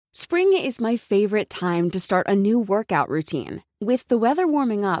Spring is my favorite time to start a new workout routine. With the weather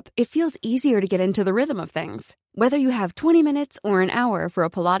warming up, it feels easier to get into the rhythm of things. Whether you have 20 minutes or an hour for a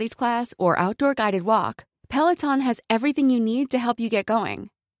Pilates class or outdoor guided walk, Peloton has everything you need to help you get going.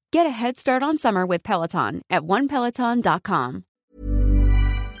 Get a head start on summer with Peloton at onepeloton.com.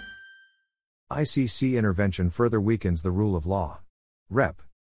 ICC intervention further weakens the rule of law. Rep.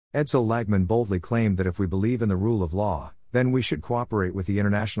 Edsel Lagman boldly claimed that if we believe in the rule of law, then we should cooperate with the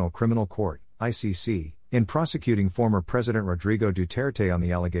International Criminal Court, ICC, in prosecuting former President Rodrigo Duterte on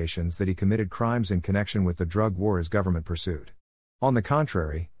the allegations that he committed crimes in connection with the drug war his government pursued. On the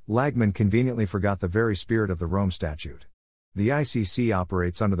contrary, Lagman conveniently forgot the very spirit of the Rome Statute. The ICC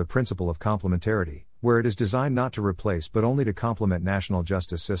operates under the principle of complementarity, where it is designed not to replace but only to complement national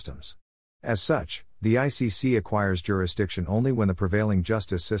justice systems. As such, the ICC acquires jurisdiction only when the prevailing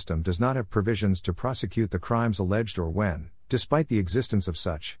justice system does not have provisions to prosecute the crimes alleged or when, despite the existence of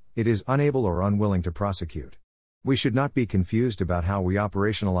such, it is unable or unwilling to prosecute. We should not be confused about how we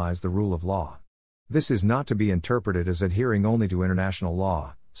operationalize the rule of law. This is not to be interpreted as adhering only to international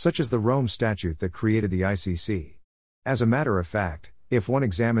law, such as the Rome Statute that created the ICC. As a matter of fact, if one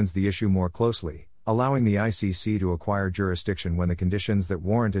examines the issue more closely, allowing the ICC to acquire jurisdiction when the conditions that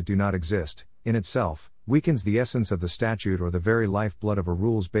warrant it do not exist, in itself, weakens the essence of the statute or the very lifeblood of a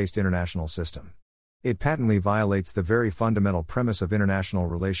rules-based international system. It patently violates the very fundamental premise of international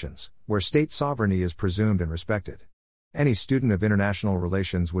relations, where state sovereignty is presumed and respected. Any student of international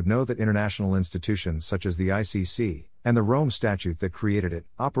relations would know that international institutions such as the ICC, and the Rome Statute that created it,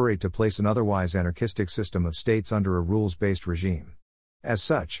 operate to place an otherwise anarchistic system of states under a rules-based regime. As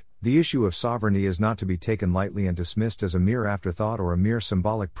such, the issue of sovereignty is not to be taken lightly and dismissed as a mere afterthought or a mere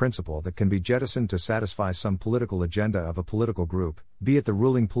symbolic principle that can be jettisoned to satisfy some political agenda of a political group, be it the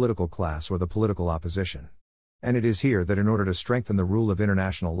ruling political class or the political opposition. And it is here that in order to strengthen the rule of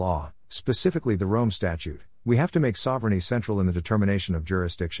international law, specifically the Rome Statute, we have to make sovereignty central in the determination of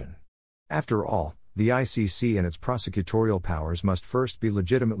jurisdiction. After all, the ICC and its prosecutorial powers must first be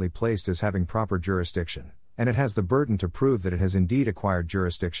legitimately placed as having proper jurisdiction, and it has the burden to prove that it has indeed acquired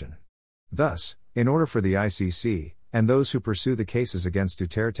jurisdiction. Thus, in order for the ICC, and those who pursue the cases against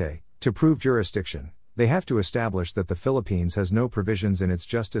Duterte, to prove jurisdiction, they have to establish that the Philippines has no provisions in its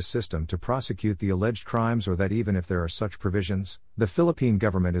justice system to prosecute the alleged crimes, or that even if there are such provisions, the Philippine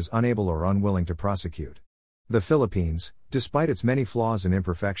government is unable or unwilling to prosecute. The Philippines, despite its many flaws and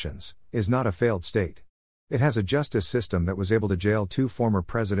imperfections, is not a failed state. It has a justice system that was able to jail 2 former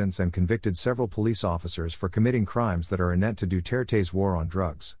presidents and convicted several police officers for committing crimes that are inherent to Duterte's war on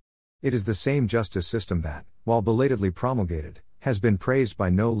drugs. It is the same justice system that, while belatedly promulgated, has been praised by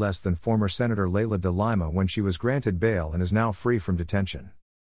no less than former Senator Leila de Lima when she was granted bail and is now free from detention.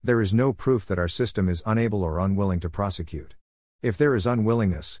 There is no proof that our system is unable or unwilling to prosecute. If there is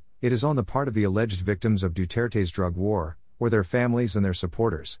unwillingness, it is on the part of the alleged victims of Duterte's drug war, or their families and their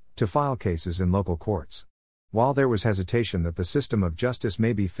supporters, to file cases in local courts. While there was hesitation that the system of justice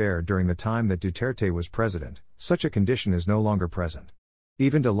may be fair during the time that Duterte was president, such a condition is no longer present.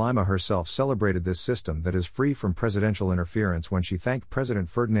 Even de Lima herself celebrated this system that is free from presidential interference when she thanked President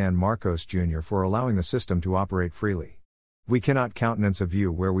Ferdinand Marcos Jr. for allowing the system to operate freely. We cannot countenance a view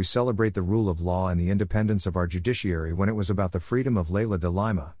where we celebrate the rule of law and the independence of our judiciary when it was about the freedom of Leila de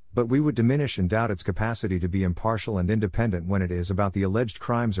Lima, but we would diminish and doubt its capacity to be impartial and independent when it is about the alleged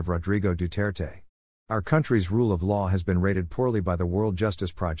crimes of Rodrigo Duterte. Our country's rule of law has been rated poorly by the World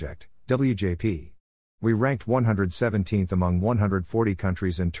Justice Project, WJP. We ranked 117th among 140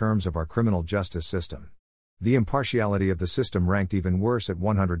 countries in terms of our criminal justice system. The impartiality of the system ranked even worse at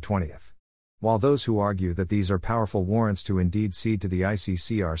 120th. While those who argue that these are powerful warrants to indeed cede to the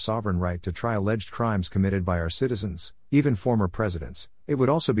ICC our sovereign right to try alleged crimes committed by our citizens, even former presidents, it would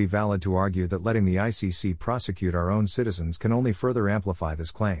also be valid to argue that letting the ICC prosecute our own citizens can only further amplify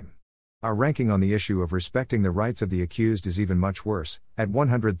this claim. Our ranking on the issue of respecting the rights of the accused is even much worse, at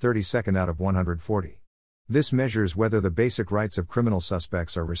 132nd out of 140. This measures whether the basic rights of criminal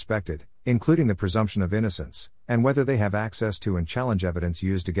suspects are respected, including the presumption of innocence, and whether they have access to and challenge evidence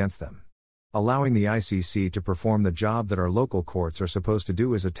used against them. Allowing the ICC to perform the job that our local courts are supposed to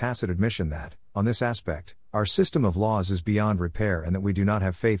do is a tacit admission that, on this aspect, our system of laws is beyond repair and that we do not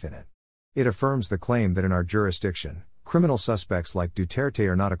have faith in it. It affirms the claim that in our jurisdiction, criminal suspects like Duterte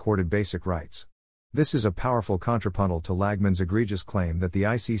are not accorded basic rights. This is a powerful contrapuntal to Lagman's egregious claim that the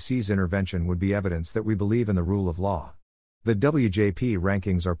ICC's intervention would be evidence that we believe in the rule of law. The WJP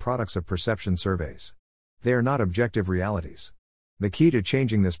rankings are products of perception surveys. They are not objective realities. The key to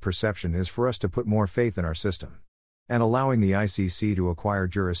changing this perception is for us to put more faith in our system. And allowing the ICC to acquire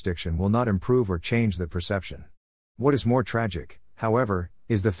jurisdiction will not improve or change that perception. What is more tragic, However,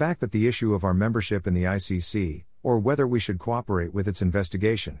 is the fact that the issue of our membership in the ICC, or whether we should cooperate with its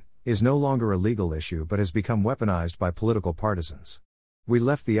investigation, is no longer a legal issue but has become weaponized by political partisans. We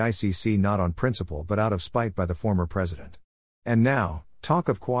left the ICC not on principle but out of spite by the former president. And now, talk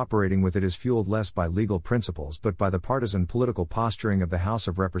of cooperating with it is fueled less by legal principles but by the partisan political posturing of the House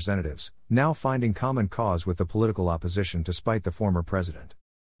of Representatives, now finding common cause with the political opposition to spite the former president.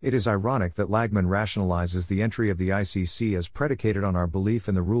 It is ironic that Lagman rationalizes the entry of the ICC as predicated on our belief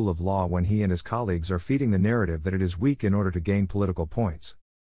in the rule of law when he and his colleagues are feeding the narrative that it is weak in order to gain political points.